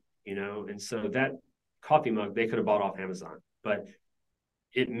living, and so that coffee mug they could have bought off Amazon, but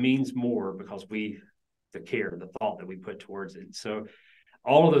it means more because the thought that we put towards it. So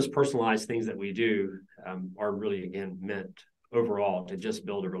all of those personalized things that we do are really, again, meant overall to just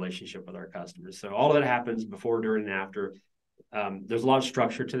build a relationship with our customers. So all of that happens before, during, and after. There's a lot of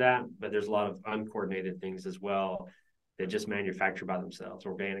structure to that, but there's a lot of uncoordinated things as well that just manufacture by themselves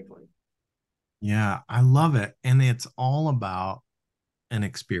organically. Yeah, I love it. And it's all about an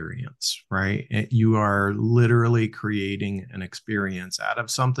experience, right? You are literally creating an experience out of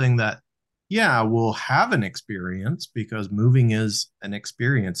something that, yeah, will have an experience, because moving is an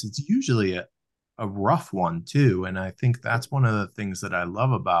experience. It's usually a rough one too. And I think that's one of the things that I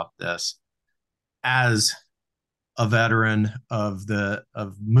love about this. As a veteran of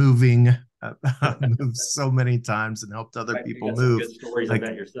moving. I've moved so many times and helped other Right, you people got some move. good stories of Like,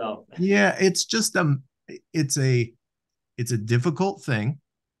 that yourself. yeah, it's just it's a difficult thing.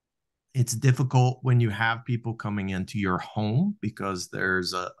 It's difficult when you have people coming into your home because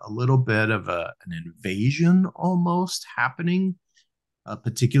there's a little bit of an invasion almost happening,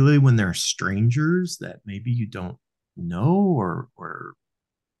 particularly when they're strangers that maybe you don't know or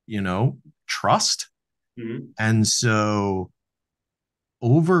trust. Mhm. And so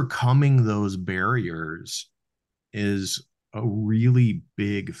overcoming those barriers is a really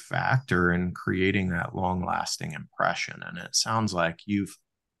big factor in creating that long lasting impression. And it sounds like you've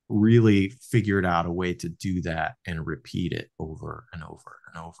really figured out a way to do that and repeat it over and over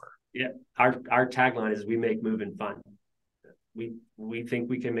and over. Yeah, our tagline is "We make moving fun." We think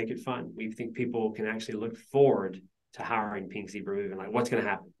we can make it fun. We think people can actually look forward to hiring Pink Zebra Moving. Like, what's going to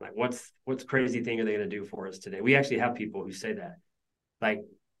happen? Like, what's crazy thing are they going to do for us today? We actually have people who say that. Like,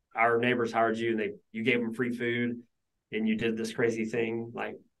 our neighbors hired you and you gave them free food and you did this crazy thing.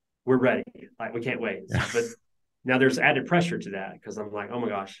 Like, we're ready. Like, we can't wait. Yeah. But now there's added pressure to that because I'm like, oh my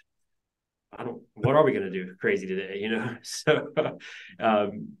gosh, what are we going to do crazy today? So,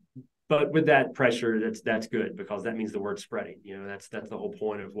 but with that pressure, that's good because that means the word's spreading. That's the whole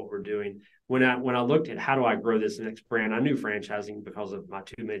point of what we're doing. When I looked at how do I grow this next brand, I knew franchising because of my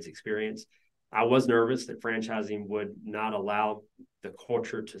two-mates experience. I was nervous that franchising would not allow the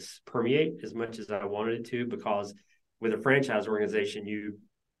culture to permeate as much as I wanted it to, because with a franchise organization,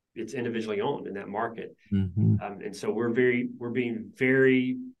 it's individually owned in that market. Mm-hmm. And so we're being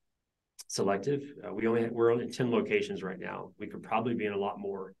very selective. We're only in 10 locations right now. We could probably be in a lot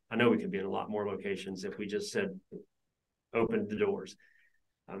more. I know we could be in a lot more locations if we just said, open the doors.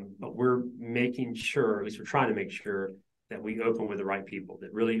 But we're making sure, at least we're trying to make sure, that we open with the right people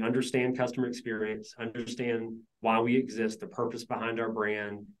that really understand customer experience, understand why we exist, the purpose behind our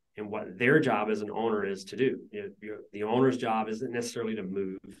brand, and what their job as an owner is to do. The owner's job isn't necessarily to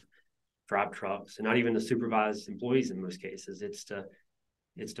move, drive trucks, and not even to supervise employees in most cases. It's to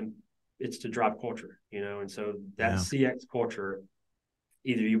drive culture, and so that CX culture,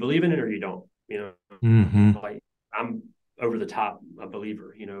 either you believe in it or you don't, Mm-hmm. like I'm over the top a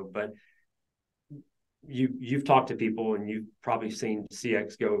believer, but you've talked to people and you've probably seen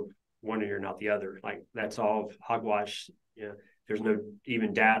CX go one ear, not the other. Like, that's all hogwash. There's no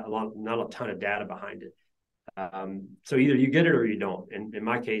even data, not a ton of data behind it. So either you get it or you don't. And in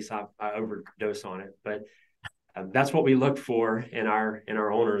my case, I overdose on it, but that's what we look for in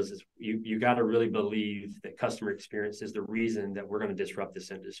our owners is you got to really believe that customer experience is the reason that we're going to disrupt this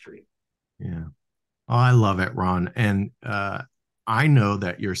industry. Yeah. Oh, I love it, Ron. And I know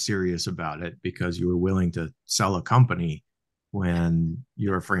that you're serious about it because you were willing to sell a company when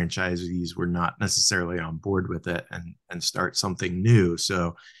your franchisees were not necessarily on board with it and start something new.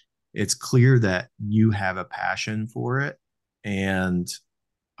 So it's clear that you have a passion for it. And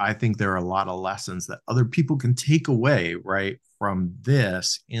I think there are a lot of lessons that other people can take away, right, from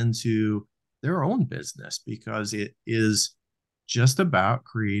this into their own business, because it is just about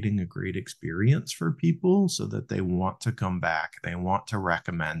creating a great experience for people so that they want to come back. They want to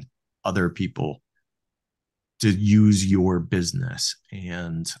recommend other people to use your business.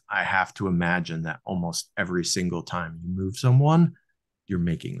 And I have to imagine that almost every single time you move someone, you're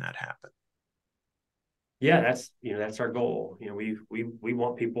making that happen. Yeah, that's our goal. We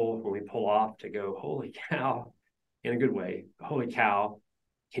want people when we pull off to go, holy cow, in a good way. Holy cow,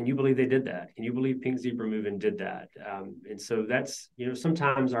 can you believe they did that? Can you believe Pink Zebra Moving did that? And so that's,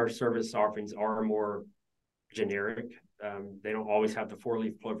 sometimes our service offerings are more generic. They don't always have the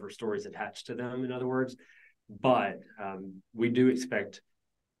 4-leaf clover stories attached to them, in other words, but we do expect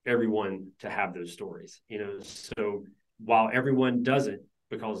everyone to have those stories, so while everyone doesn't,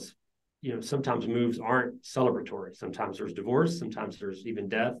 because sometimes moves aren't celebratory. Sometimes there's divorce. Sometimes there's even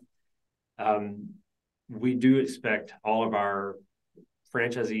death. We do expect all of our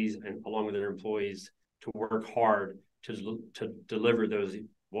franchisees and along with their employees to work hard to deliver those,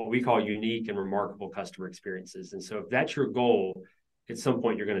 what we call unique and remarkable customer experiences. And so if that's your goal, at some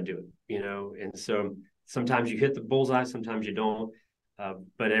point you're going to do it, and so sometimes you hit the bullseye, sometimes you don't,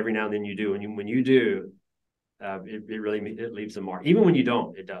 but every now and then you do. And when you do, it leaves a mark. Even when you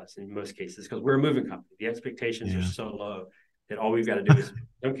don't, it does in most cases, because we're a moving company. The expectations are so low that all we've got to do is, in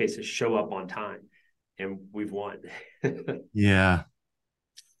some cases, show up on time, and we've won. Yeah.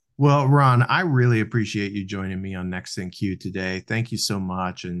 Well, Ron, I really appreciate you joining me on Next in Queue today. Thank you so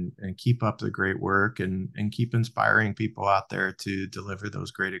much, and keep up the great work and keep inspiring people out there to deliver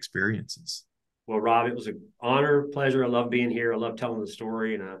those great experiences. Well, Rob, it was an honor, pleasure. I love being here. I love telling the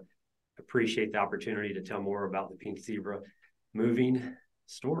story, and I appreciate the opportunity to tell more about the Pink Zebra moving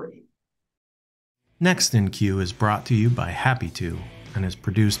story. Next in Queue is brought to you by Happy To and is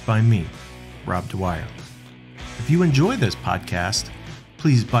produced by me, Rob Dwyer. If you enjoy this podcast,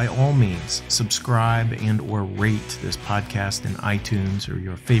 please by all means subscribe and or rate this podcast in iTunes or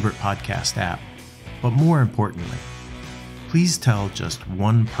your favorite podcast app. But more importantly, please tell just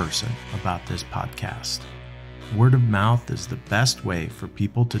one person about this podcast. Word of mouth is the best way for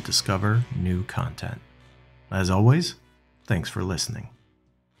people to discover new content. As always, thanks for listening.